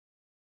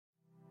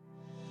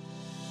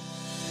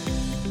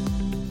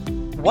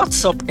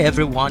What's up,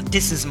 everyone?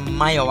 This is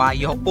Mayowa,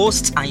 your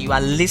host, and you are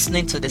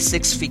listening to the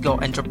Six Figure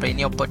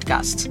Entrepreneur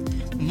Podcast.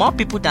 More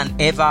people than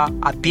ever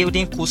are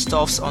building cool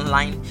stuffs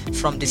online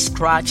from the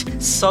scratch,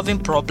 solving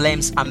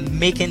problems, and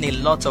making a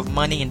lot of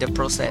money in the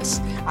process.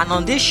 And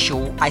on this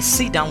show, I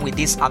sit down with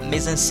these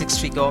amazing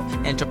six-figure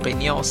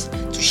entrepreneurs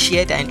to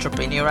share their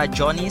entrepreneurial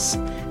journeys,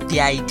 the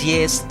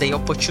ideas, the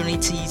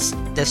opportunities,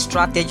 the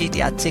strategy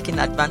they are taking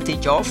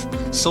advantage of,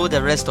 so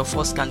the rest of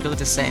us can do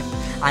the same.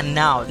 And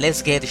now,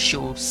 let's get the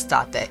show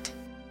started.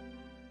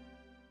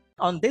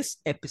 On this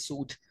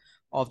episode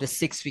of the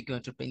Six Figure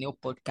Entrepreneur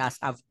Podcast,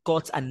 I've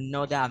got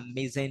another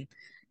amazing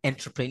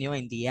entrepreneur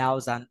in the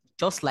house. And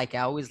just like I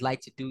always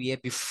like to do here,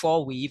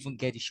 before we even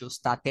get the show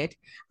started,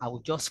 I will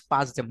just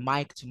pass the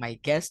mic to my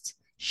guest.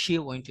 She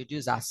will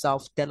introduce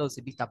herself, tell us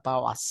a bit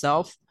about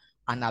herself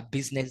and our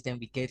business, then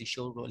we get the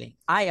show rolling.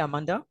 Hi,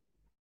 Amanda.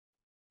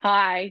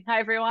 Hi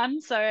everyone.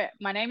 So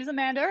my name is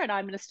Amanda and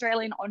I'm an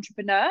Australian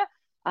entrepreneur.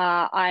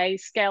 I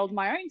scaled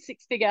my own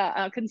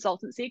six-figure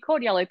consultancy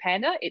called Yellow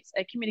Panda. It's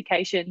a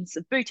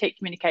boutique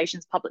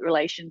communications, public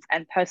relations,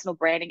 and personal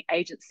branding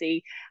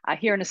agency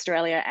here in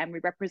Australia. And we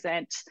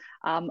represent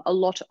a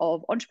lot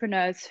of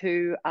entrepreneurs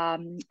who are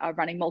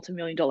running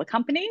multi-million-dollar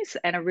companies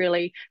and are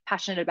really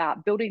passionate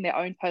about building their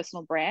own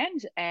personal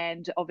brand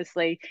and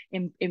obviously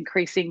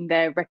increasing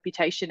their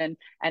reputation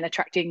and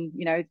attracting,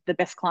 the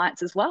best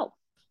clients as well.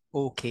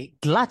 Okay,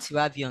 glad to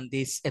have you on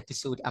this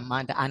episode,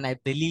 Amanda. And I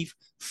believe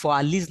for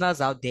our listeners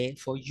out there,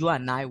 for you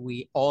and I,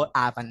 we all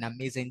have an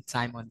amazing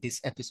time on this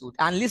episode.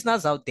 And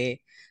listeners out there,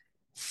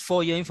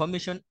 for your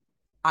information,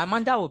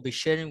 Amanda will be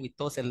sharing with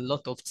us a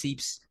lot of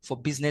tips for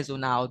business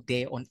owners out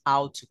there on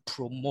how to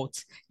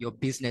promote your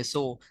business.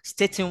 So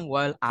stay tuned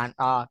well and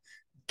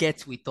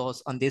get with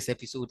us on this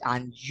episode,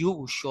 and you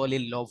will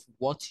surely love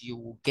what you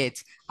will get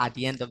at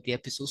the end of the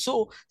episode.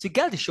 So to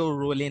get the show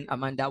rolling,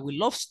 Amanda, we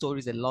love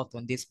stories a lot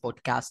on this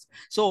podcast.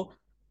 So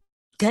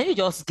can you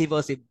just give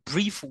us a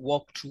brief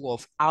walkthrough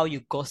of how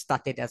you got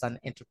started as an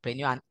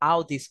entrepreneur and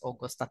how this all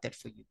got started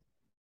for you?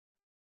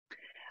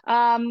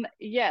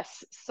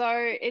 Yes. So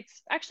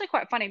it's actually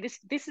quite funny.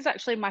 This is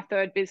actually my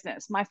third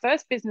business. My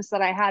first business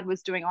that I had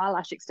was doing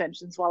eyelash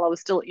extensions while I was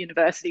still at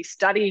university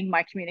studying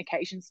my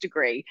communications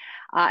degree.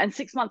 And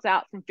 6 months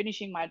out from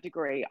finishing my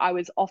degree, I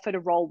was offered a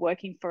role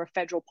working for a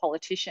federal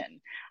politician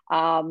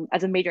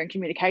as a media and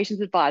communications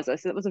advisor.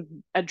 So it was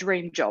a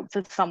dream job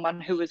for someone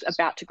who was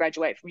about to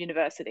graduate from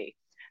university.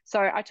 So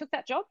I took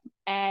that job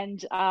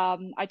and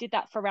I did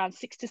that for around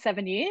 6 to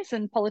 7 years.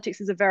 And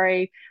politics is a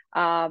very,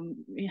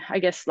 I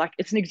guess, like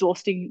it's an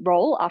exhausting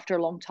role after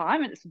a long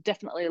time. And it's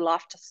definitely a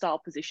lifestyle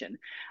position.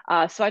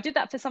 So I did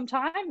that for some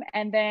time.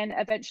 And then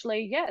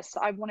eventually, yes,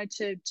 I wanted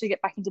to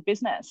get back into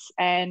business.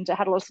 And I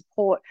had a lot of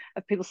support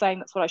of people saying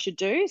that's what I should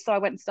do. So I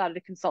went and started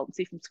a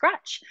consultancy from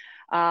scratch.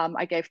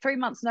 I gave 3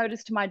 months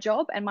notice to my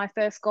job, and my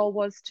first goal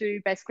was to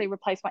basically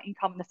replace my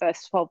income in the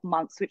first 12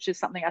 months, which is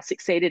something I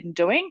succeeded in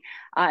doing.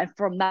 And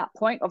from that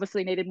point,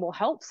 obviously needed more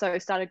help. So I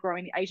started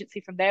growing the agency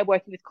from there,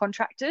 working with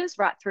contractors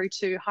right through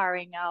to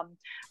hiring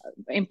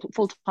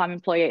full-time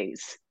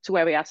employees to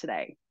where we are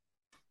today.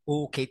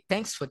 Okay,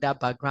 thanks for that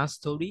background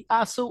story.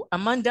 So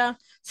Amanda,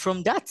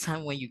 from that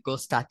time when you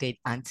got started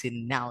until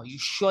now, you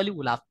surely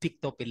will have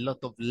picked up a lot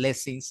of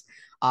lessons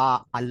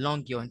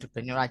along your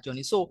entrepreneurial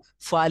journey. So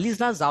for our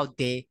listeners out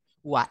there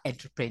who are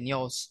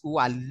entrepreneurs, who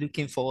are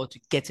looking forward to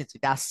getting to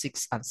that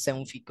 6 and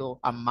 7 figure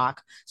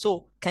mark,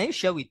 so can you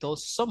share with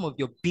us some of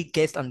your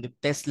biggest and the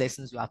best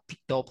lessons you have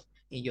picked up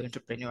in your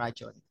entrepreneurial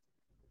journey?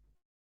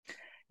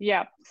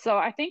 Yeah. So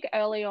I think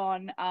early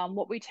on,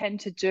 what we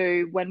tend to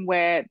do when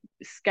we're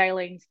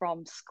scaling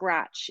from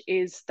scratch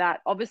is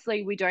that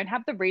obviously we don't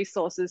have the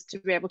resources to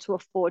be able to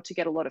afford to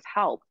get a lot of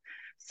help.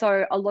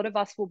 So a lot of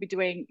us will be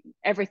doing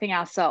everything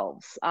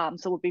ourselves.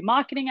 So we'll be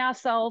marketing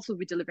ourselves, we'll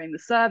be delivering the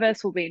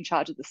service, we'll be in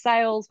charge of the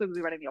sales, we'll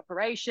be running the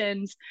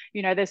operations.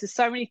 There's just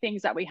so many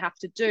things that we have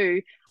to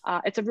do.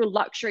 It's a real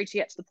luxury to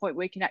get to the point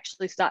where we can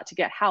actually start to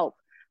get help.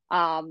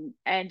 And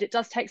it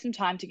does take some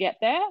time to get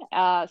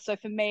there. So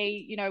for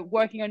me,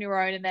 working on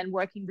your own and then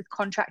working with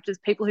contractors,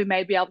 people who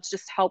may be able to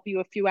just help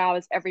you a few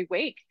hours every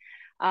week.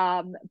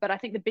 But I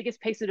think the biggest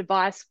piece of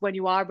advice when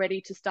you are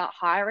ready to start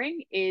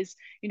hiring is,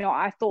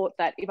 I thought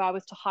that if I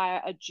was to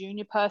hire a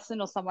junior person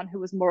or someone who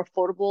was more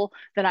affordable,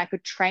 then I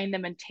could train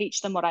them and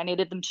teach them what I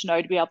needed them to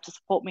know to be able to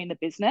support me in the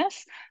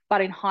business. But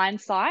in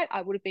hindsight,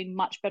 I would have been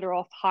much better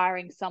off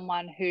hiring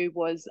someone who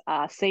was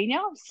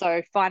senior.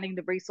 So finding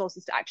the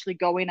resources to actually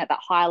go in at that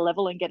higher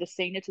level and get a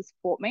senior to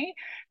support me.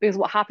 Because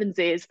what happens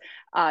is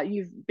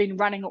you've been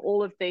running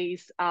all of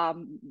these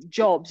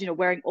jobs,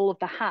 wearing all of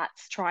the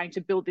hats, trying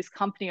to build this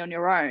company on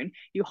your own.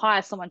 You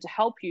hire someone to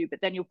help you,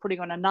 but then you're putting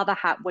on another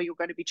hat where you're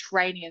going to be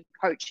training and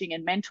coaching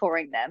and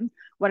mentoring them,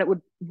 when it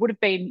would would have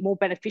been more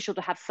beneficial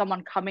to have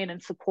someone come in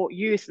and support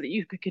you so that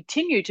you could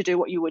continue to do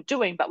what you were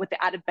doing, but with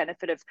the added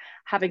benefit of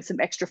having some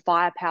extra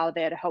firepower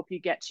there to help you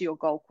get to your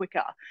goal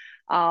quicker.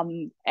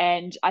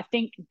 And I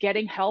think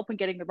getting help and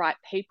getting the right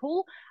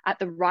people at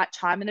the right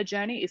time in the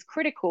journey is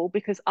critical,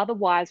 because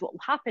otherwise what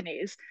will happen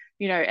is,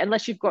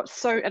 unless you've got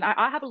and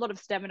I have a lot of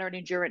stamina and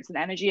endurance and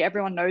energy.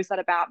 Everyone knows that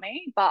about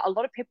me, but a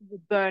lot of people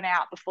will burn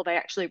out before they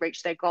actually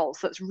reach their goals.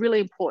 So it's really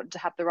important to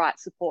have the right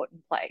support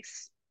in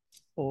place.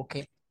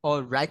 Okay.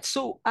 All right.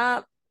 So,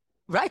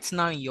 right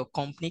now in your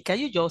company, can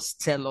you just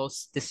tell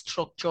us the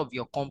structure of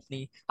your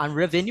company and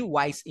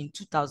revenue-wise in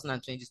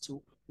 2022?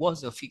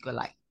 What's your figure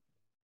like?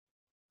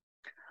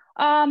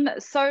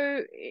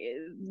 So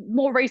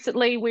more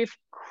recently, we've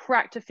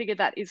cracked a figure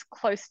that is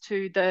close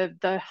to the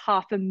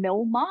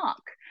 $500,000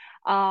 mark.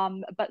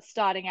 But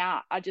starting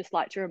out, I just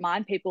like to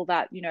remind people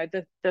that,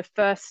 the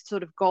first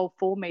sort of goal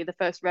for me, the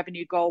first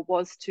revenue goal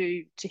was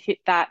to hit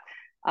that,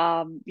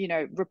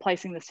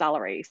 replacing the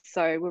salary.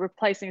 So we're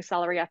replacing a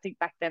salary, I think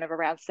back then, of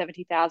around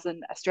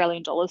 70,000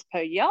 Australian dollars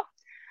per year.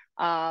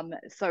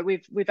 So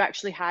we've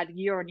actually had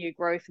year-on-year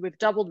growth. We've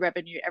doubled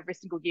revenue every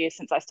single year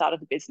since I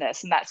started the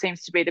business, and that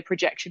seems to be the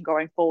projection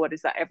going forward,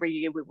 is that every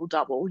year we will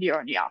double year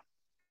on year.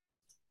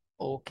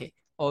 Okay.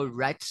 All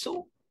right.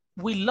 So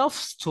we love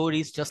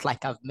stories, just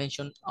like I've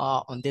mentioned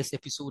on this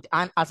episode.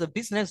 And as a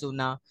business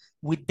owner,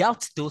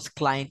 without those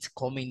clients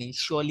coming in,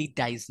 surely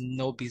there is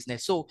no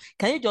business. So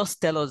can you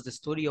just tell us the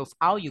story of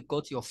how you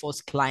got your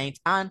first client?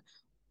 And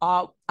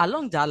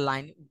along that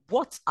line,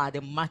 what are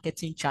the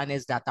marketing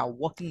channels that are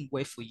working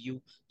well for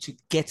you to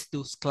get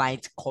those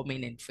clients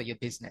coming in for your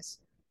business?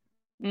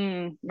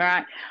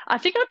 Right. I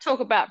think I'd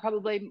talk about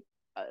probably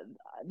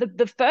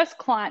the first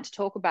client to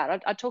talk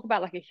about. I'd talk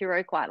about like a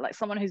hero client, like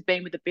someone who's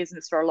been with the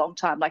business for a long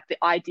time, like the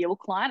ideal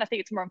client. I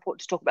think it's more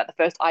important to talk about the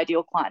first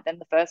ideal client than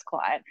the first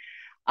client.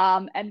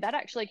 And that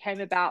actually came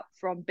about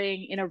from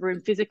being in a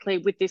room physically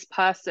with this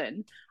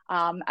person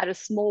at a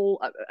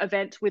small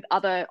event with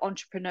other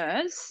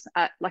entrepreneurs,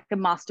 at like a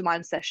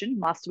mastermind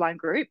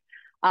group.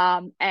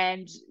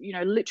 And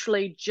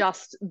literally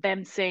just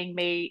them seeing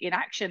me in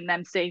action,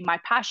 them seeing my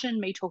passion,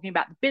 me talking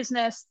about the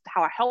business,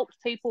 how I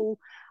helped people.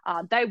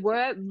 They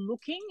were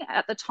looking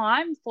at the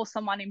time for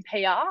someone in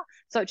PR,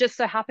 so it just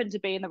so happened to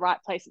be in the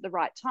right place at the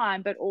right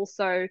time. But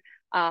also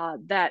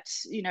that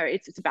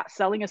it's about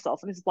selling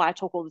yourself, and this is why I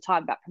talk all the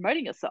time about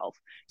promoting yourself.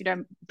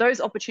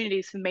 Those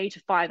opportunities for me to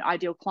find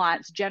ideal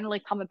clients generally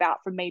come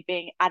about from me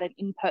being at an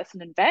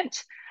in-person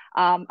event.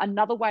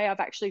 Another way I've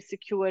actually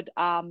secured,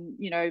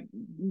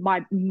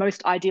 my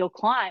most ideal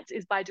clients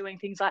is by doing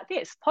things like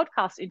this,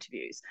 podcast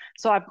interviews.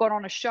 So I've gone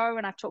on a show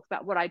and I've talked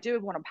about what I do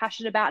and what I'm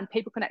passionate about, and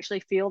people can actually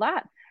feel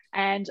that.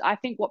 And I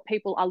think what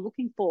people are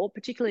looking for,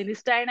 particularly in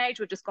this day and age,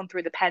 we've just gone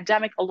through the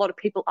pandemic, a lot of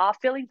people are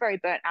feeling very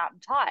burnt out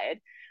and tired.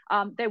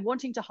 They're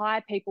wanting to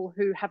hire people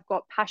who have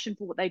got passion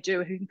for what they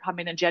do, who can come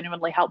in and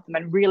genuinely help them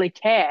and really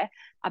care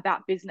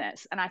about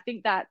business. And I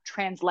think that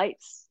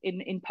translates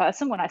in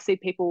person when I see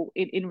people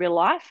in real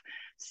life.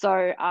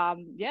 So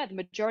the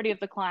majority of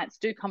the clients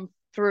do come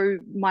through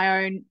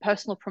my own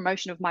personal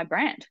promotion of my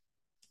brand.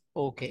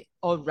 Okay.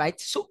 All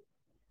right. So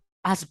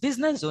as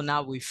business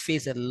owner, we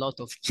face a lot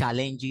of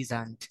challenges,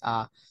 and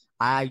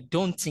I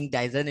don't think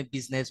there is any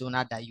business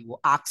owner that you will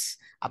ask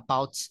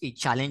about a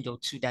challenge or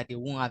two that they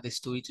won't have a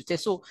story to tell.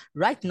 So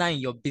right now in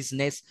your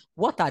business,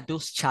 what are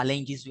those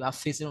challenges you are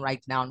facing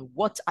right now, and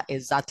what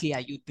exactly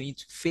are you doing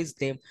to face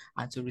them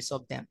and to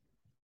resolve them?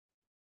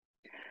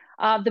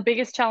 The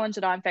biggest challenge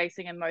that I'm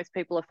facing, and most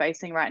people are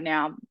facing right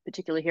now,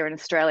 particularly here in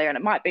Australia, and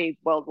it might be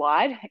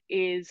worldwide,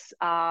 is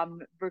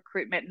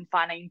recruitment and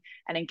finding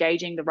and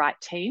engaging the right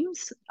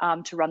teams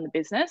to run the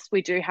business.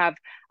 We do have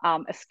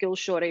a skill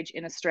shortage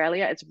in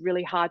Australia. It's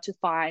really hard to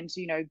find,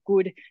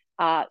 good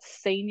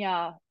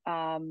senior,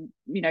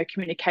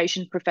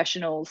 communication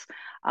professionals.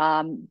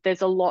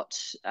 There's a lot,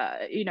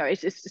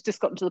 it's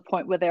just gotten to the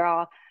point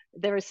where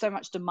there is so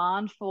much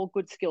demand for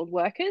good skilled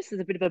workers. There's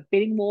a bit of a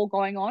bidding war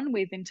going on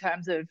in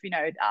terms of,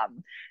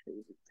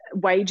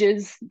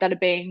 wages that are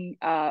being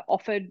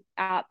offered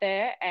out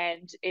there.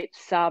 And it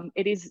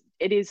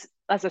is,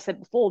 as I said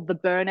before, the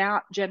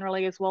burnout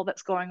generally as well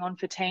that's going on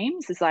for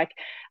teams. Is like,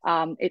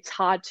 it's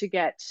hard to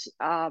get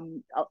a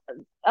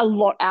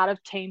lot out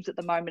of teams at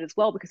the moment as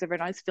well, because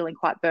everyone is feeling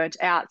quite burnt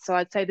out. So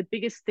I'd say the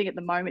biggest thing at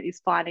the moment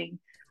is finding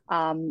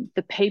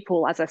the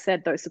people, as I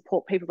said, those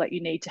support people that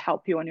you need to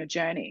help you on your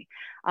journey.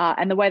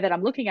 And the way that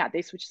I'm looking at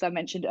this, which as I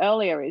mentioned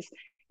earlier, is,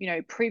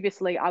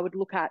 previously I would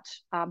look at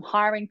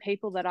hiring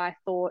people that I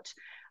thought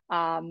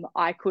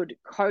I could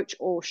coach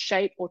or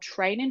shape or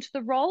train into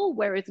the role.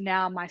 Whereas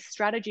now my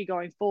strategy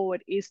going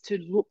forward is to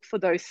look for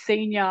those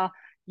senior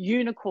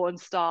unicorn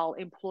style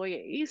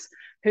employees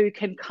who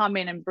can come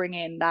in and bring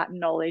in that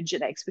knowledge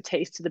and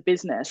expertise to the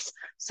business,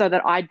 so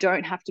that I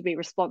don't have to be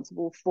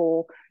responsible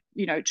for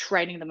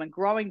training them and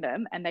growing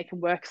them, and they can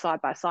work side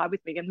by side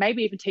with me and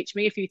maybe even teach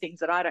me a few things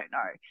that I don't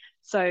know.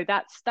 So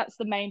that's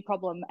the main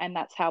problem, and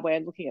that's how we're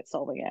looking at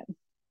solving it.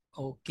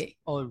 Okay,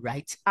 all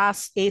right.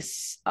 As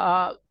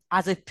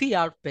a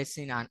PR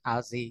person and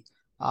as a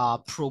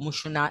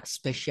promotional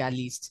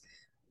specialist.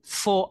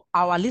 For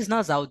our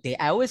listeners out there,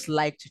 I always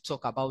like to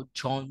talk about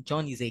John.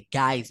 John is a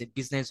guy, he's a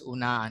business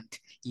owner, and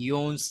he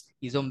owns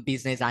his own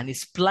business and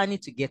is planning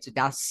to get to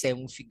that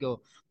seven-figure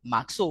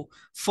mark. So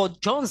for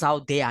Johns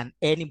out there and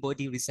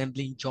anybody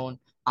resembling John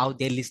out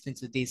there listening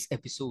to this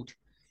episode,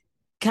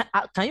 can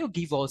you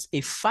give us a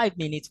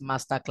 5-minute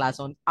masterclass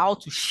on how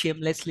to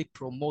shamelessly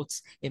promote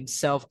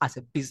himself as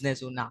a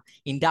business owner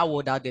in that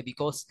world out there?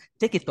 Because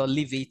take it or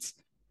leave it,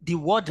 the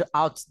word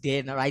out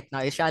there right now,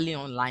 especially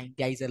online,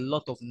 there is a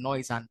lot of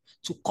noise. And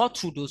to cut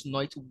through those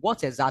noise,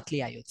 what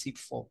exactly are your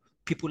tips for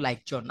people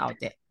like John out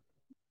there?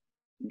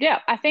 Yeah,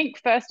 I think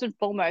first and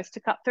foremost, to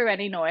cut through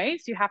any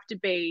noise, you have to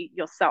be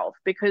yourself,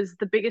 because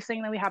the biggest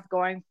thing that we have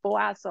going for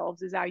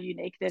ourselves is our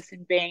uniqueness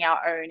in being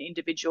our own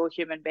individual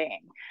human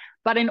being.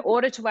 But in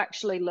order to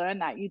actually learn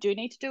that, you do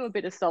need to do a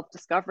bit of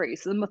self-discovery.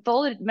 So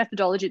the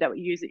methodology that we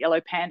use at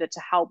Yellow Panda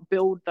to help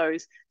build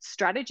those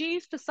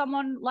strategies for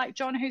someone like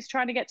John who's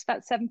trying to get to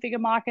that seven-figure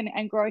mark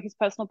and grow his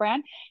personal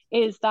brand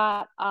is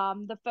that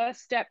the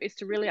first step is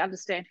to really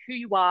understand who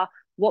you are,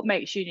 what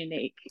makes you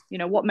unique,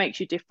 what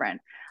makes you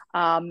different.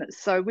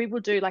 So we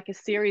will do like a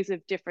series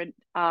of different,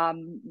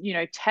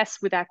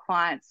 tests with our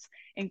clients,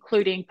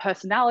 including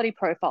personality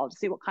profile to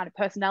see what kind of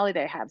personality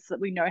they have, so that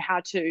we know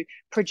how to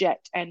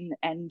project and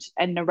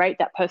narrate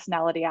that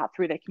personality out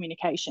through their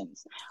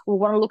communications. We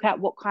want to look at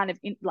what kind of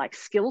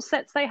skill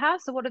sets they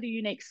have. So what are the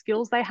unique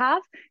skills they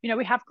have?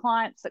 We have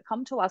clients that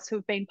come to us who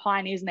have been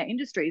pioneers in their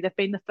industry. They've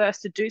been the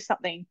first to do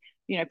something,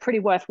 pretty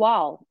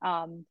worthwhile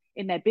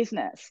in their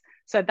business.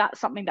 So that's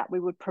something that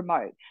we would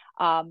promote.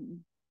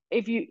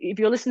 If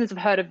your listeners have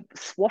heard of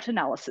SWOT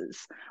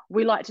analysis,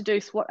 we like to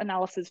do SWOT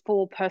analysis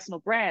for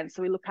personal brands.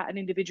 So we look at an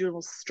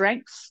individual's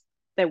strengths,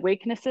 their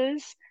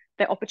weaknesses,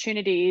 their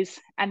opportunities,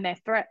 and their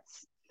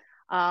threats.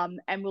 And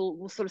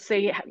we'll sort of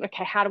see,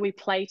 okay, how do we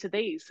play to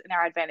these in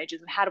our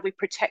advantages, and how do we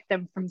protect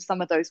them from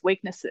some of those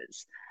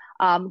weaknesses?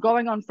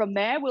 Going on from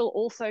there, we'll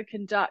also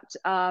conduct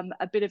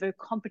a bit of a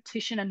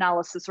competition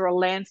analysis or a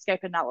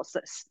landscape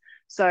analysis.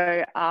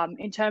 So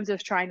in terms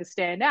of trying to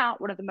stand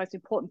out, one of the most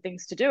important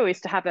things to do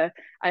is to have a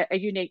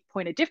unique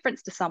point of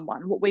difference to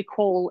someone, what we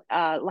call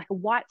like a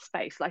white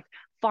space, like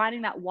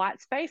finding that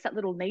white space, that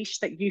little niche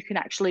that you can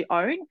actually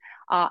own.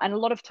 And a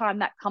lot of time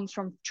that comes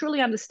from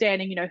truly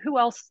understanding, who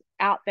else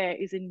out there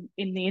is in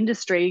the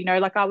industry.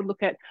 Like I would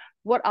look at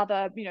what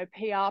other,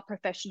 PR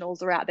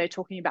professionals are out there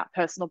talking about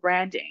personal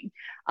branding.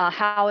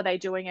 How are they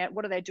doing it?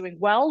 What are they doing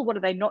well? What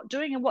are they not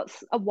doing? And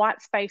what's a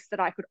white space that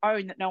I could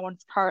own that no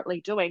one's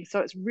currently doing? So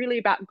it's really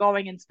about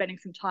going and spending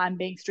some time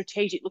being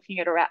strategic, looking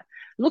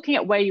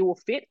at where you will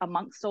fit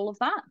amongst all of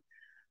that.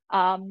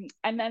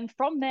 And then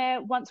from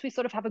there, once we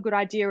sort of have a good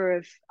idea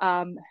of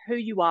who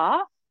you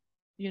are,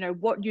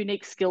 what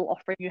unique skill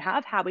offering you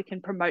have, how we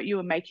can promote you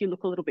and make you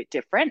look a little bit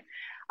different.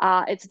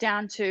 It's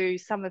down to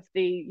some of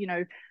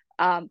the,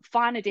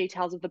 finer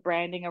details of the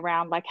branding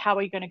around, like, how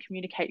are you going to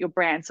communicate your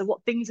brand? So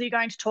what things are you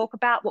going to talk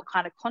about? What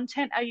kind of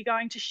content are you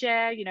going to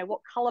share?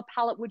 What color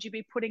palette would you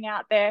be putting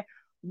out there?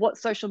 What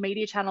social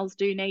media channels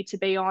do you need to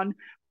be on?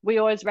 We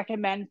always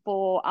recommend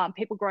for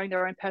people growing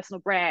their own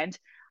personal brand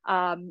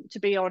to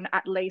be on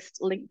at least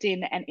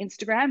LinkedIn and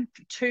Instagram,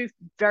 two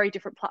very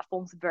different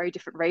platforms for very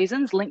different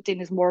reasons.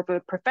 LinkedIn is more of a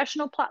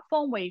professional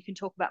platform where you can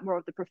talk about more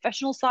of the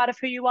professional side of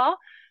who you are,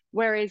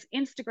 whereas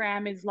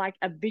Instagram is like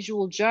a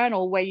visual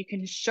journal where you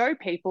can show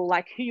people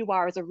like who you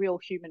are as a real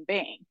human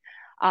being.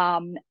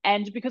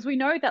 And because we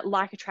know that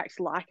like attracts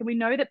like, and we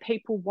know that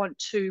people want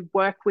to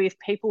work with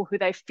people who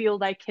they feel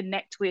they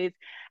connect with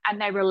and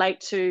they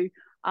relate to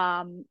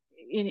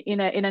in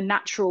a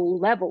natural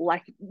level,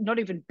 like not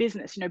even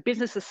business,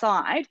 business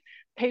aside,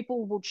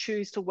 people will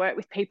choose to work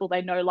with people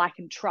they know, like,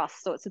 and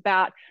trust. So it's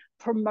about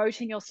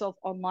promoting yourself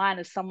online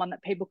as someone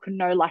that people can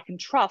know, like, and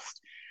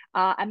trust.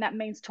 And that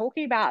means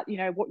talking about,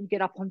 what you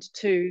get up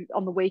onto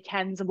on the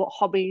weekends and what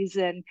hobbies,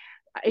 and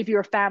if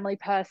you're a family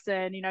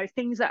person,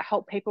 things that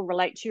help people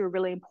relate to you are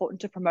really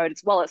important to promote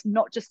as well. It's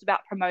not just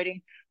about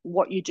promoting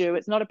what you do.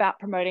 It's not about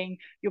promoting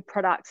your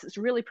products. It's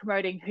really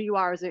promoting who you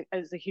are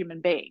as a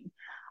human being.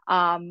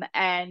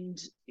 And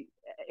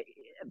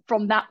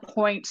from that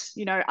point,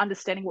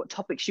 understanding what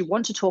topics you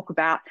want to talk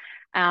about,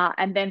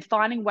 and then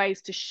finding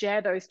ways to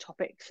share those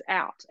topics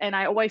out. And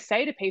I always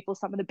say to people,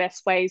 some of the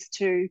best ways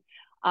to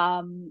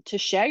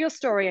share your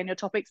story and your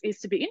topics is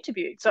to be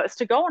interviewed. So it's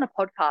to go on a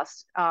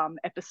podcast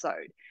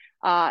episode.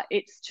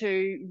 It's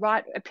to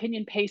write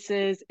opinion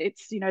pieces.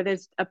 It's,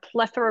 there's a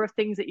plethora of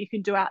things that you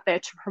can do out there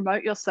to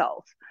promote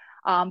yourself.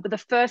 But the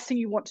first thing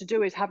you want to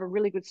do is have a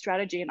really good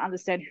strategy and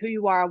understand who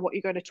you are and what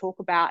you're going to talk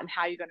about and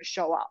how you're going to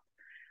show up.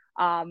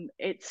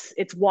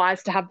 It's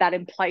wise to have that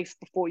in place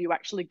before you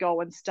actually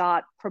go and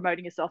start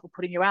promoting yourself or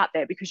putting you out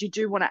there, because you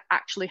do want to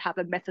actually have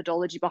a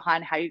methodology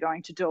behind how you're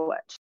going to do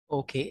it.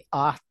 Okay,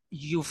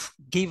 you've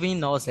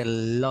given us a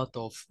lot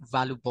of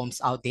value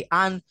bombs out there,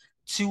 and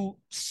to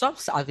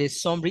as a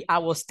summary, I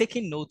was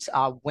taking notes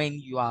when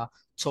you are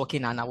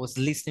talking, and I was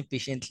listening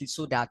patiently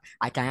so that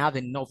I can have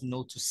enough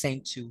notes to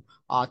send to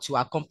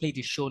accompany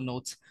the show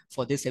notes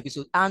for this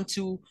episode. And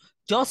to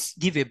just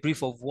give a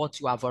brief of what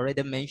you have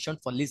already mentioned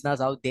for listeners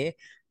out there.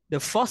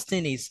 The first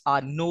thing is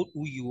know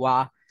who you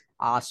are,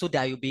 so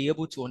that you'll be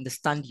able to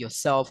understand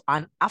yourself.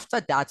 And after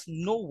that,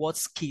 know what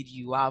skill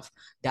you have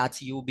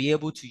that you'll be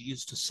able to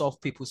use to solve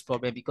people's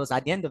problem. Because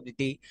at the end of the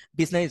day,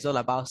 business is all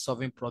about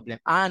solving problem.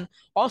 And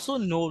also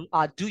know,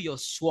 do your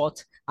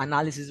SWOT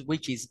analysis,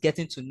 which is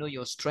getting to know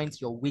your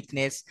strength, your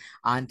weakness,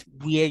 and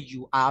where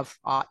you have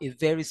a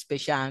very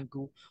special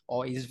angle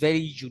or is very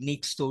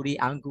unique story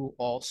angle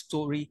or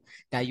story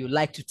that you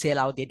like to tell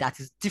out there that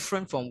is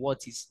different from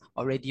what is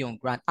already on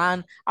ground.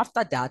 And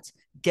after that,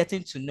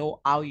 getting to know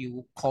how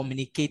you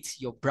communicate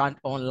your brand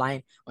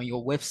online, on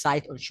your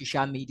website, on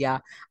social media.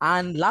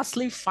 And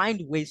lastly,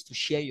 find ways to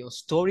share your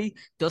story.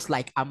 Just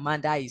like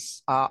Amanda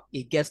is a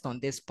guest on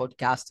this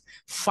podcast,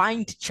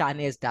 find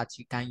channels that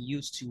you can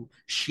use to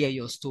share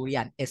your story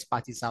and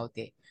expertise out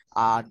there.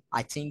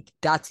 I think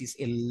that is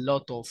a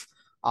lot of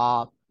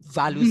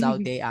values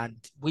out there, and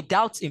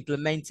without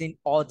implementing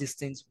all these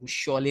things will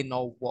surely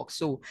not work.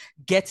 So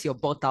get your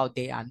butt out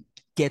there and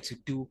get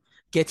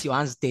your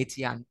hands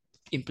dirty and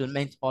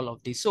implement all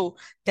of this. So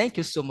thank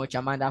you so much,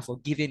 Amanda, for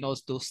giving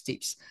us those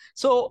tips.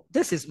 So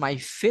this is my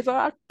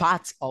favorite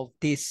part of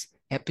this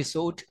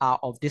episode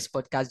of this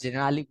podcast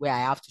generally, where I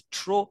have to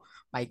throw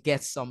my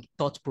guests some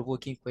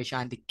thought-provoking question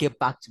and they get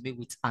back to me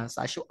with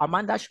answers. So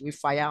Amanda, should we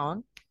fire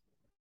on?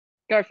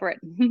 Go for it.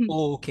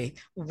 Okay.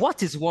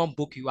 What is one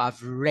book you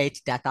have read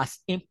that has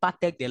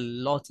impacted a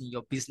lot in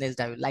your business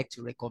that you'd like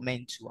to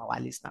recommend to our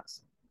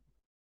listeners?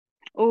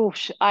 Oh,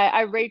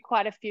 I read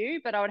quite a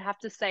few, but I would have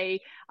to say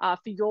for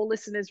your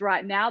listeners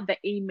right now, The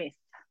E-Myth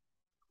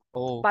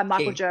by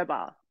Michael Okay.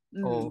 Gerber.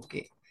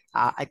 Okay.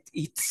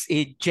 It's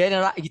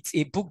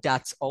a book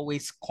that's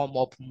always come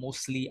up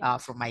mostly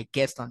from my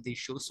guests on this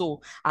show.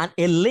 So, and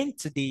a link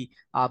to the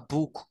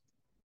book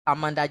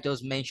Amanda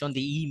just mentioned,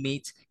 the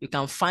E-Myth, you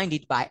can find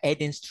it by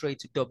heading straight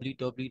to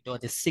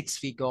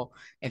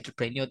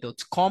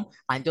www.thesixfigureentrepreneur.com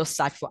and just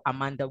search for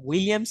Amanda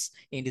Williams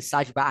in the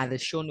search bar, and the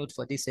show note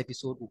for this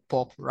episode will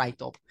pop right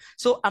up.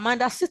 So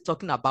Amanda, still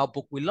talking about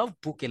book. We love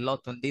book a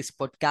lot on this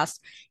podcast.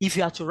 If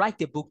you had to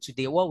write a book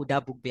today, what would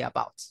that book be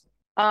about?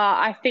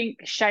 I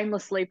think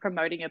shamelessly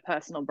promoting a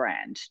personal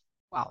brand.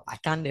 Wow, I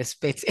can't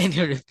expect any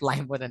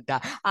reply more than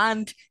that.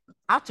 And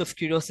out of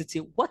curiosity,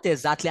 what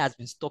exactly has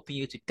been stopping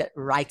you to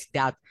write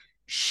that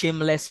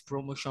shameless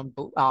promotion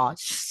book?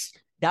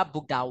 That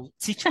book that will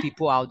teach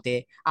people out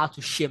there how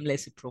to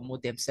shamelessly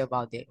promote themselves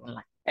out there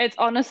online. It's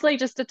honestly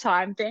just a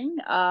time thing.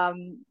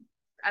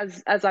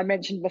 As I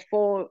mentioned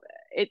before,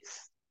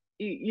 it's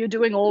you're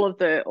doing all of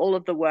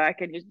the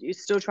work, and you're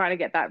still trying to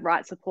get that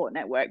right support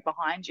network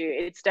behind you.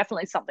 It's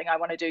definitely something I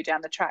want to do down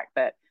the track,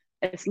 but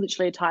it's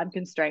literally a time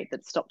constraint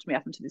that stopped me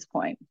up until this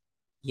point.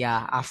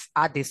 Yeah, I've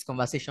had this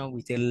conversation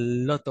with a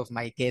lot of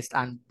my guests,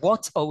 and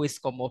what always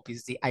come up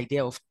is the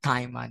idea of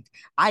time. And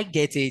I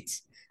get it.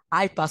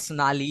 I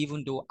personally,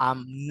 even though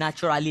I'm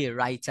naturally a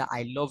writer,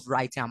 I love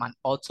writing, I'm an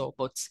author,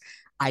 but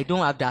I don't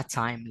have that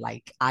time.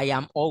 Like, I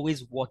am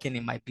always working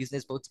in my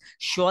business, but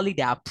surely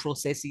there are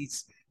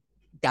processes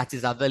that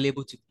is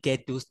available to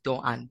get those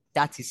done. And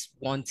that is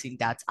one thing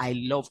that I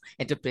love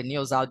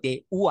entrepreneurs out there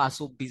who are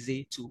so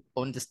busy to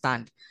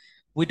understand.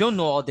 We don't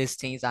know all these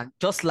things. And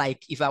just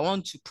like if I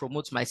want to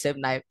promote myself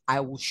now,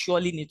 I will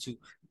surely need to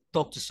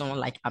talk to someone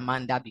like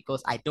Amanda,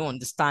 because I don't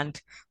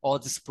understand all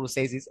these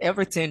processes,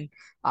 everything.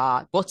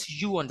 But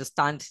you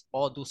understand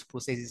all those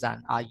processes,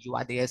 and you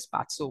are the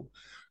expert. So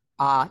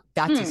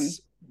that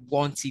is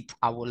one tip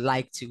I would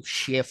like to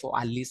share for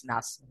our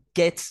listeners.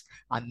 Get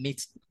and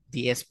meet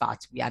the expert.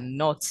 We are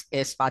not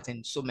experts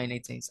in so many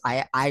things.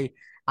 I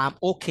am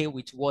okay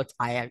with what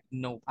I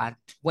know, and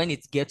when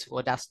it gets to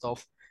other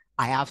stuff,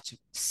 I have to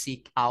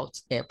seek out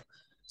help.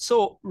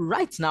 So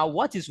right now,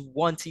 what is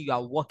one thing you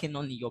are working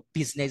on in your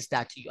business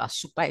that you are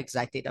super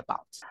excited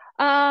about?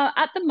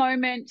 At the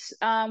moment,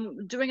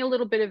 doing a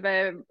little bit of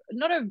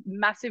not a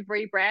massive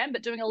rebrand,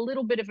 but doing a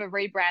little bit of a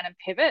rebrand and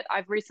pivot.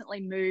 I've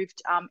recently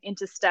moved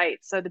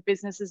interstate. So the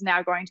business is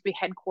now going to be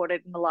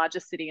headquartered in the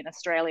largest city in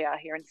Australia,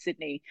 here in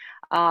Sydney.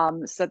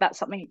 So that's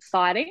something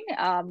exciting.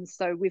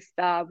 So with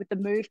the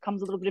move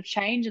comes a little bit of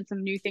change and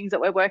some new things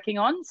that we're working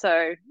on.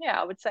 So yeah,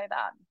 I would say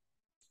that.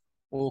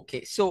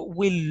 Okay, so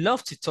we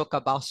love to talk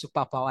about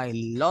superpower a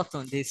lot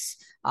on this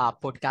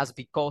podcast,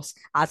 because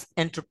as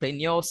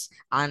entrepreneurs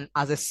and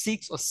as a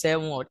 6 or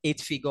 7 or 8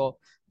 figure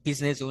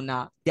business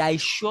owner, there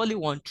is surely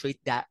one trait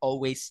that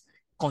always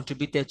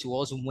contributed to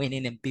us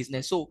winning in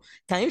business. So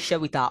can you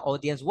share with our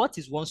audience, what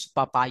is one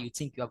superpower you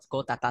think you have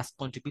got that has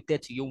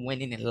contributed to you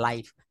winning in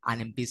life and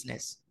in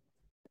business?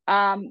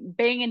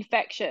 Being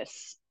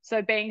infectious.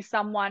 So being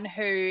someone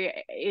who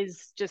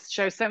is just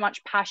shows so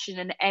much passion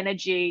and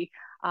energy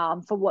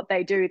for what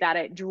they do that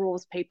it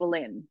draws people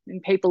in,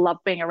 and people love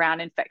being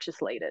around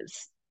infectious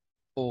leaders.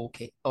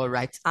 Okay, all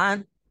right.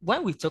 And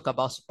when we talk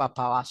about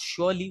superpower,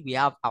 surely we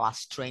have our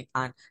strength,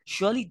 and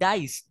surely that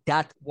is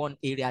that one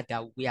area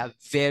that we are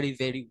very,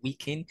 very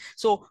weak in.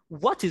 So,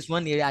 what is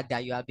one area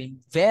that you have been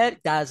that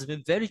has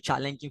been very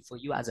challenging for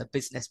you as a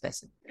business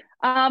person?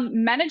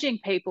 Managing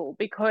people,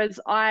 because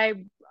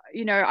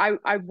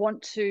I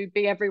want to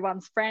be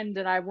everyone's friend,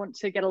 and I want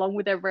to get along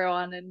with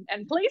everyone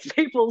and please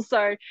people.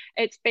 So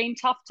it's been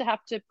tough to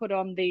have to put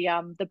on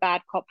the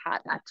bad cop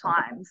hat at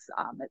times.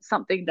 It's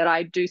something that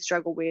I do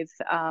struggle with.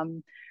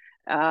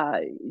 Uh,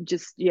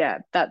 just yeah,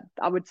 that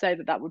I would say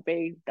that would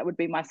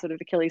be my sort of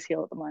Achilles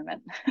heel at the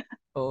moment.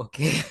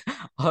 Okay.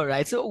 All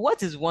right. So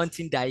what is one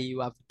thing that you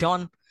have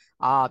done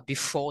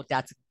before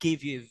that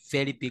gave you a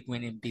very big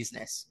win in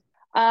business?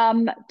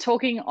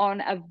 Talking on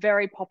a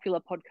very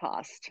popular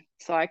podcast.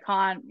 So I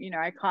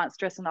can't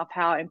stress enough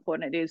how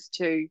important it is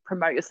to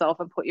promote yourself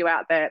and put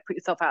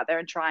yourself out there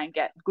and try and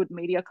get good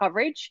media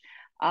coverage,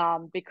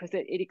 because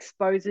it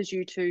exposes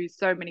you to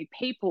so many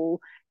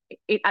people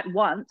at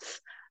once.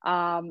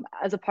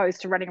 As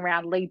opposed to running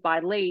around lead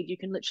by lead, you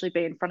can literally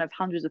be in front of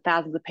hundreds of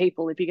thousands of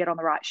people if you get on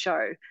the right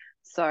show.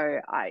 So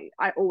I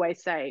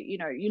always say,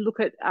 you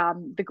look at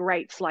the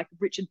greats like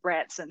Richard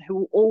Branson, who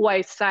will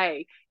always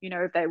say,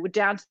 if they were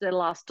down to their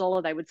last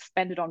dollar, they would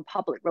spend it on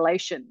public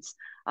relations,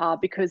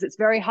 because it's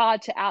very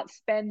hard to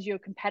outspend your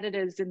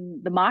competitors in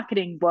the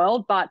marketing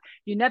world. But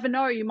you never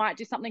know, you might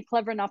do something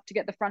clever enough to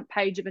get the front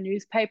page of a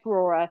newspaper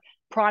or a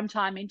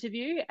primetime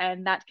interview,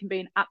 and that can be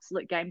an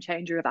absolute game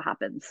changer if it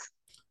happens.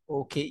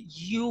 Okay,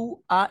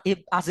 you are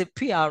as a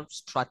PR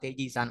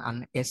strategist and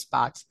an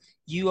expert,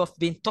 you have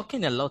been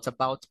talking a lot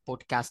about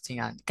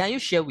podcasting. And can you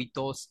share with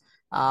us,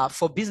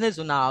 for business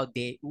owners out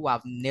there who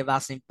have never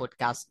seen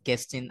podcast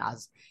guesting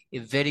as a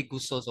very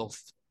good source of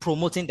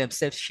promoting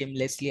themselves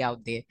shamelessly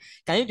out there,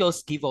 can you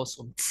just give us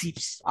some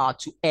tips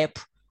to help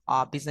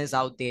our business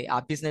out there,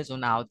 our business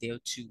owner out there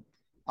to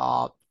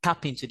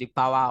tap into the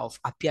power of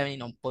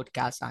appearing on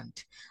podcasts?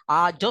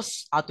 And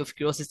just out of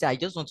curiosity, I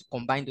just want to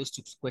combine those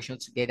two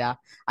questions together.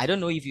 I don't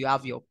know if you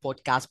have your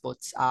podcast, but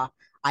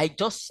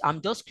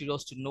I'm just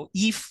curious to know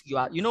if you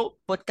are,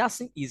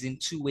 podcasting is in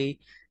two way.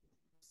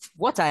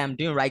 What I am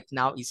doing right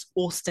now is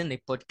hosting a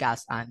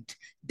podcast, and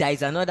there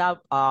is another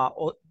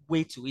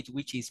way to it,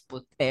 which is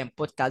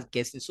podcast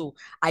guesting. So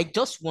I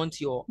just want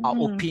your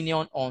Mm.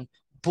 opinion on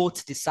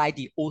both the side,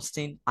 the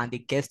hosting and the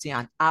guesting,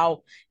 and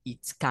how it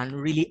can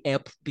really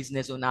help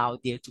business owner out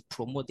there to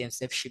promote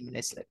themselves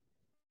shamelessly.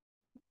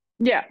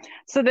 Yeah.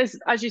 So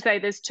as you say,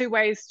 there's two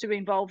ways to be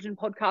involved in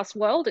podcast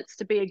world. It's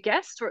to be a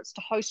guest or it's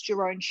to host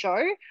your own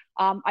show.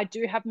 I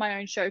do have my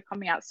own show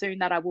coming out soon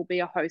that I will be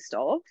a host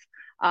of.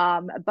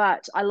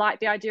 But I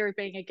like the idea of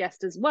being a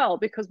guest as well,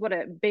 because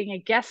being a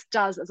guest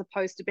does, as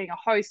opposed to being a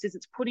host, is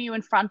it's putting you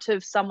in front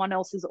of someone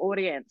else's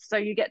audience. So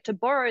you get to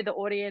borrow the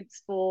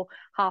audience for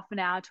half an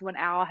hour to an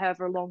hour,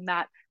 however long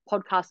that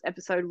podcast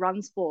episode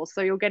runs for.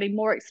 So you're getting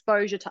more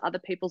exposure to other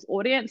people's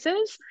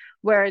audiences.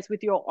 Whereas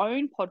with your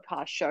own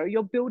podcast show,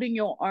 you're building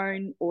your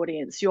own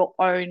audience, your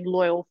own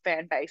loyal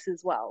fan base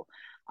as well.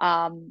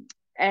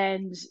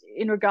 And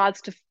in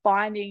regards to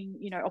finding,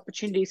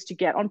 opportunities to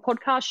get on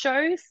podcast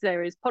shows,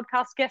 there is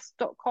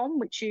podcastguest.com,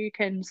 which you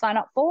can sign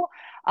up for.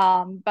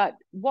 But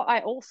what I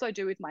also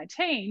do with my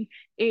team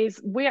is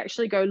we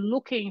actually go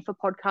looking for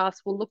podcasts.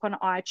 We'll look on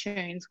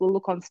iTunes, we'll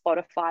look on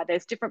Spotify.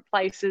 There's different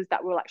places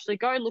that we'll actually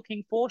go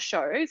looking for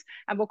shows,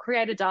 and we'll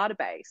create a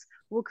database.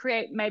 We'll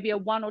create maybe a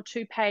 1 or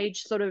 2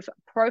 page sort of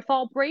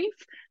profile brief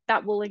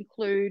that will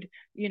include,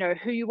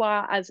 who you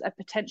are as a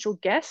potential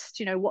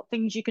guest, what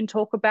things you can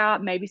talk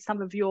about, maybe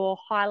some of your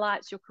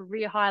highlights, your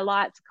career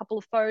highlights, a couple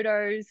of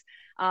photos,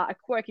 a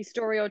quirky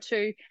story or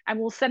two, and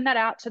we'll send that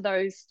out to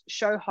those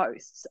show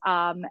hosts,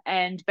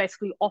 and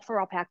basically offer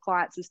up our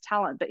clients as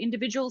talent. But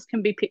individuals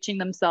can be pitching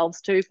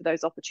themselves too for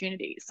those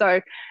opportunities.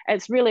 So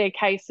it's really a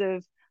case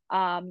of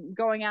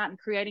going out and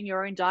creating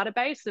your own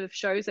database of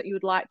shows that you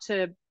would like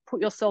to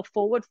put yourself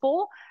forward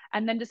for,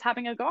 and then just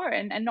having a go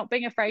and not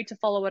being afraid to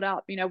follow it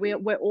up.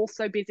 We're all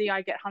so busy.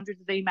 I get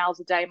hundreds of emails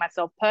a day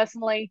myself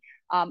personally.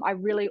 I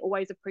really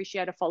always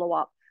appreciate a follow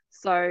up.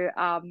 So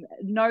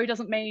no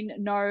doesn't mean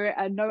no.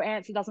 No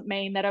answer doesn't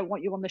mean they don't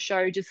want you on the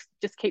show. Just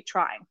keep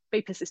trying.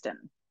 Be persistent.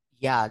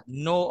 Yeah,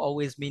 no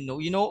always mean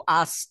no.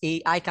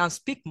 I can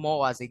speak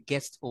more as a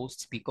guest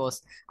host because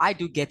I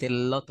do get a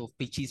lot of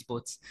pitches,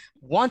 but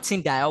one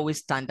thing that I always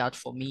stand out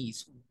for me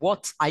is,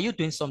 what are you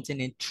doing something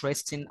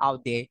interesting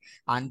out there,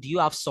 and do you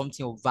have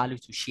something of value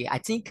to share? I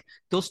think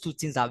those two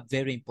things are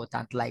very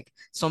important. Like,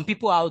 some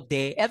people out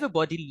there,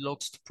 everybody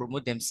loves to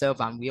promote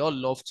themselves, and we all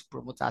love to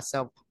promote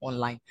ourselves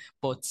online,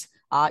 but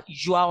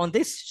you are on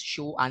this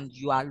show and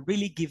you are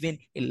really giving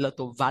a lot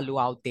of value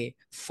out there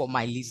for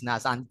my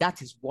listeners. And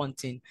that is one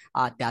thing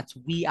that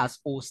we as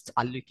hosts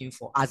are looking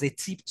for as a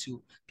tip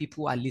to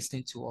people who are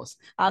listening to us.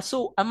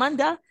 So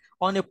Amanda,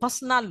 on a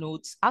personal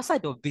note,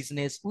 outside of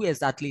business, who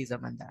exactly is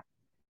Amanda?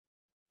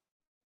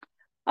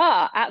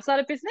 Outside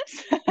of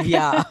business.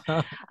 Yeah.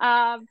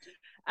 um,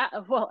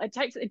 well,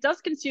 it does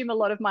consume a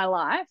lot of my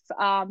life.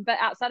 But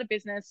outside of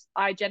business,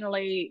 I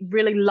generally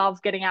really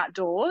love getting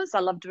outdoors. I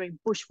love doing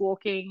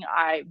bushwalking.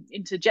 I'm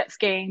into jet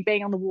skiing,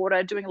 being on the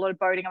water, doing a lot of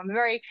boating. I'm a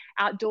very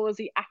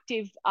outdoorsy,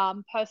 active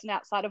person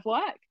outside of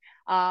work.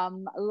 I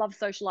love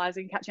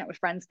socializing, catching up with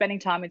friends, spending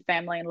time with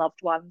family and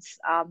loved ones.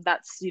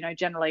 That's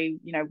generally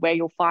where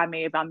you'll find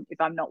me if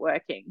I'm not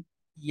working.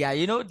 Yeah,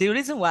 the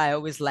reason why I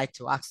always like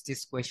to ask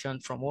this question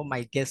from all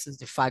my guests is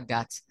the fact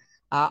that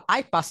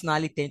I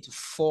personally tend to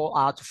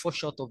fall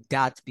short of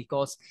that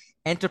because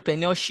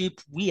entrepreneurship,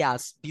 we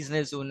as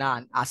business owner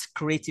and as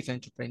creative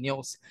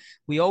entrepreneurs,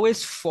 we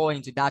always fall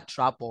into that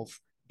trap of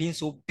being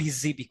so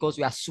busy because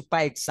we are super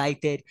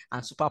excited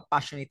and super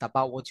passionate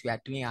about what we are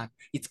doing, and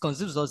it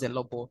consumes us a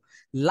lot. But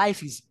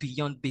life is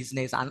beyond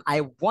business, and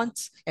I want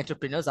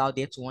entrepreneurs out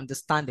there to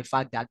understand the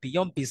fact that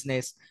beyond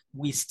business,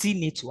 we still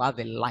need to have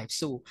a life.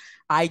 So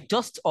I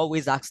just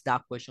always ask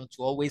that question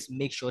to always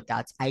make sure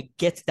that I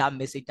get that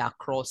message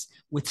across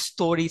with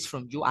stories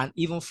from you and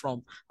even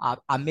from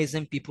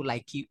amazing people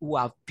like you who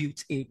have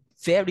built a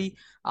very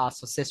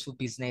successful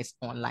business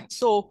online.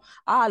 So,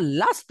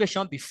 last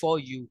question before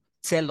you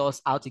tell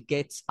us how to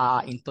get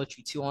in touch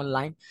with you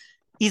online.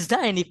 Is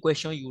there any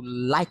question you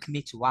like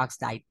me to ask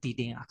that I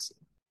didn't ask?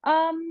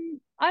 I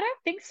don't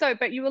think so,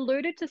 but you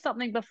alluded to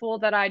something before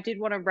that I did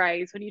want to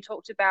raise when you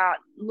talked about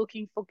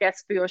looking for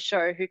guests for your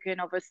show who can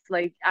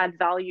obviously add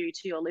value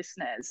to your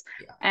listeners.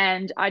 Yeah.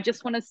 And I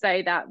just want to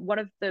say that one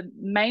of the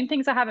main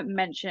things I haven't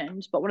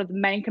mentioned, but one of the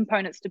main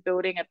components to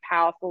building a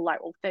powerful,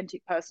 like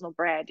authentic personal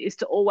brand is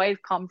to always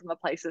come from a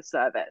place of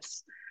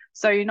service.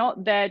 So you're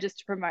not there just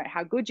to promote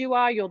how good you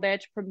are, you're there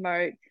to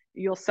promote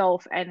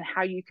yourself and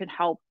how you can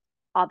help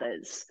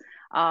others.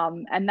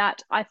 And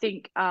that I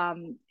think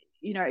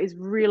is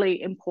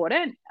really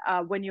important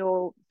when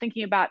you're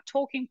thinking about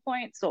talking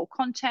points or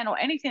content or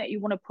anything that you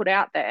want to put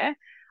out there.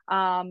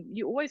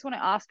 You always want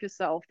to ask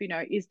yourself,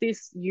 is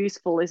this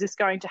useful? Is this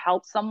going to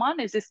help someone?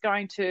 Is this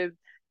going to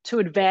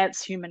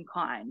advance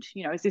humankind?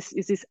 Is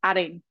this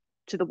adding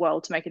to the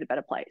world to make it a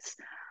better place?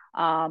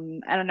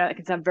 And I know it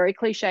can sound very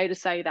cliche to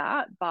say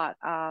that, but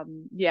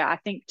I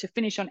think to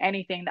finish on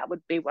anything, that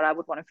would be what I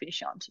would want to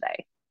finish on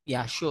today.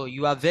 Yeah, sure.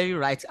 You are very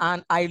right.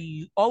 And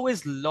I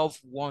always love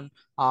one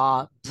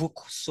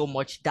book so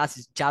much. That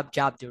is Jab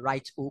Jab the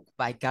Right Hook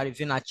by Gary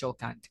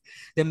Vaynerchuk. And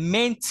the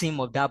main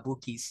theme of that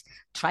book is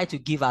try to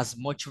give as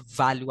much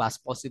value as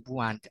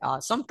possible. And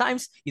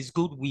sometimes it's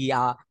good we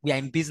are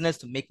in business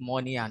to make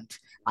money, and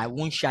I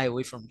won't shy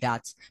away from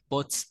that.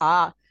 But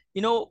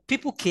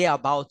people care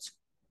about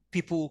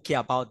people who care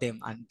about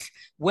them. And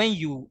when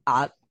you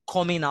are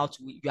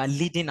you are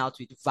leading out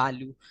with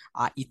value,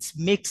 it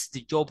makes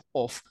the job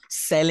of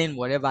selling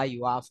whatever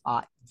you have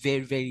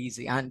very, very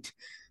easy. And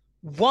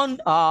one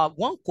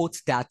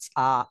quote that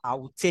I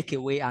will take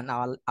away, and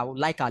I would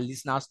like our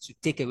listeners to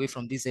take away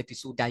from this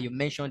episode that you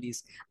mentioned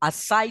is,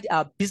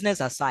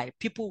 business aside,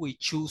 people will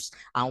choose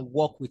and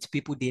work with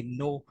people they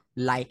know,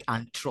 like,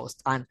 and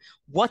trust. And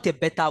what a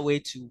better way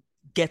to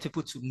get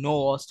people to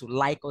know us, to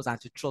like us,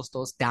 and to trust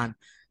us than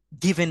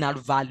giving that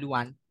value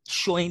and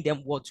showing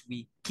them what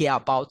we care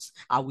about,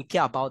 and we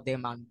care about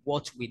them and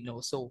what we know.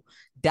 So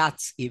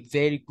that's a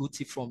very good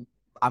tip from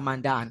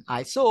Amanda and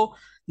I. So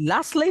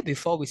lastly,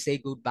 before we say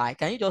goodbye,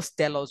 can you just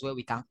tell us where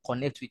we can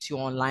connect with you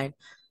online?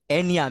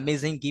 Any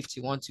amazing gift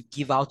you want to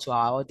give out to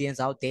our audience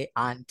out there,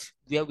 and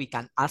where we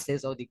can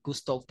access all the good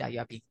stuff that you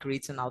have been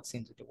creating out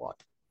into the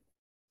world?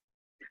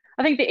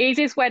 I think the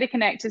easiest way to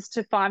connect is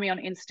to find me on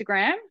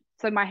Instagram.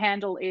 So my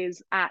handle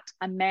is at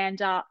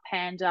Amanda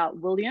Panda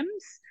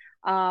Williams.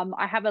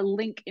 I have a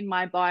link in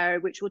my bio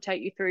which will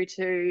take you through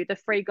to the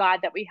free guide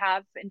that we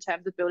have in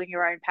terms of building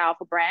your own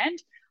powerful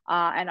brand,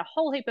 and a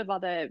whole heap of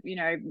other,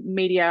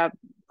 media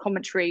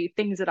commentary,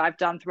 things that I've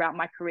done throughout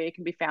my career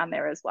can be found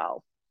there as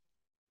well.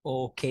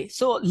 Okay,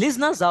 so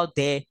listeners out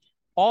there,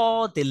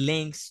 all the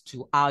links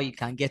to how you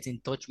can get in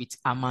touch with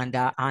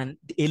Amanda and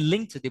a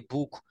link to the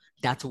book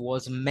that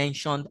was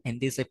mentioned in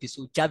this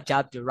episode, Jab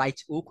Jab the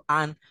Right Hook,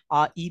 and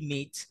our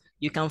emails,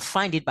 you can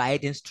find it by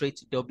heading straight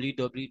to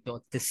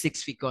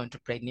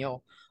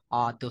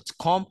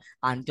www.thesixfigureentrepreneur.com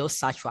and just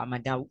search for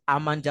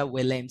Amanda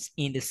Williams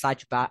in the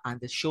search bar, and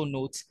the show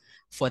notes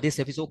for this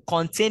episode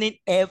containing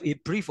a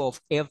brief of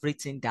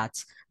everything that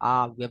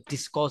we have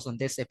discussed on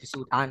this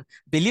episode. And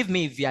believe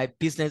me, if you are a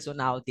business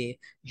owner out there,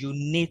 you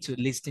need to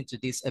listen to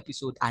this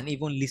episode and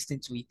even listen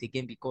to it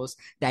again, because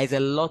there is a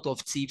lot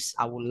of tips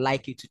I would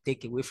like you to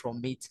take away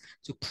from it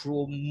to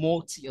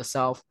promote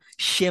yourself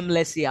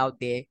shamelessly out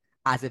there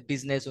as a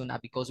business owner,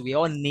 because we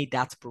all need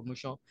that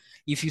promotion.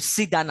 If you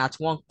sit down at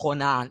one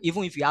corner, and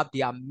even if you have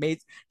the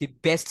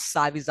best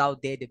service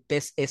out there, the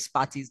best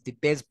expertise, the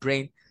best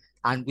brain,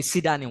 and we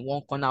sit down in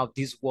one corner of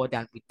this world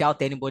and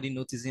without anybody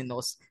noticing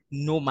us,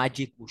 no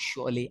magic will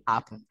surely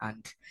happen.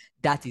 And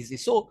that is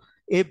it. So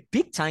a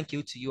big thank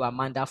you to you,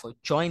 Amanda, for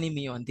joining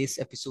me on this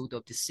episode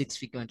of the Six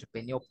Figure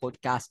Entrepreneur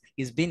Podcast.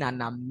 It's been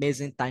an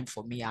amazing time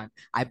for me, and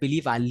I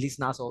believe our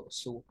listeners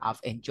also have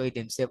enjoyed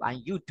themselves,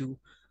 and you do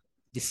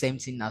the same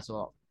thing as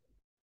well.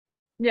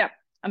 Yeah,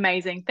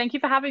 amazing. Thank you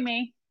for having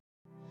me.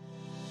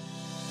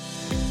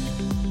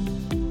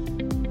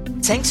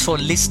 Thanks for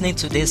listening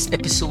to this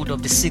episode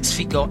of the Six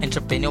Figure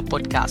Entrepreneur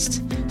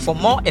Podcast. For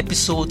more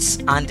episodes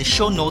and the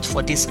show notes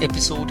for this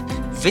episode,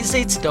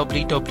 visit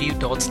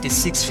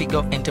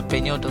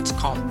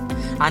www.thesixfigureentrepreneur.com.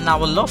 And I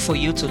would love for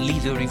you to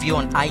leave a review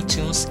on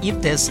iTunes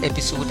if this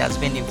episode has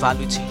been of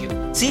value to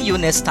you. See you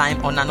next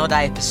time on another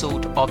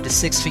episode of the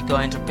Six Figure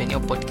Entrepreneur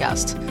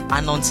Podcast.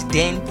 And until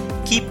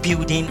then, keep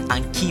building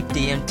and keep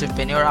the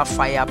entrepreneurial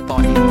fire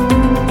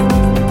burning.